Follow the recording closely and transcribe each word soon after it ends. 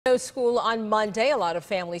No school on Monday. A lot of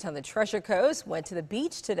families on the Treasure Coast went to the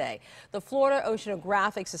beach today. The Florida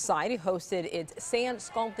Oceanographic Society hosted its sand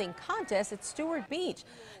sculpting contest at Stuart Beach.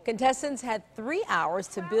 Contestants had 3 hours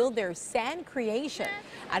to build their sand creation.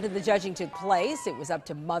 After the judging took place, it was up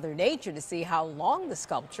to Mother Nature to see how long the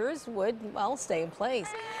sculptures would, well, stay in place.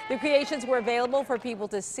 The creations were available for people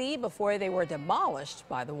to see before they were demolished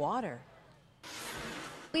by the water.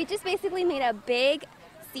 We just basically made a big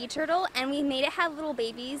sea turtle, and we made it have little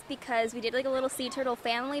babies because we did like a little sea turtle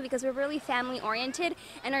family because we're really family oriented,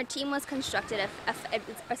 and our team was constructed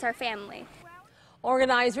as our family.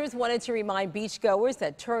 Organizers wanted to remind beachgoers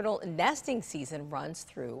that turtle nesting season runs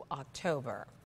through October.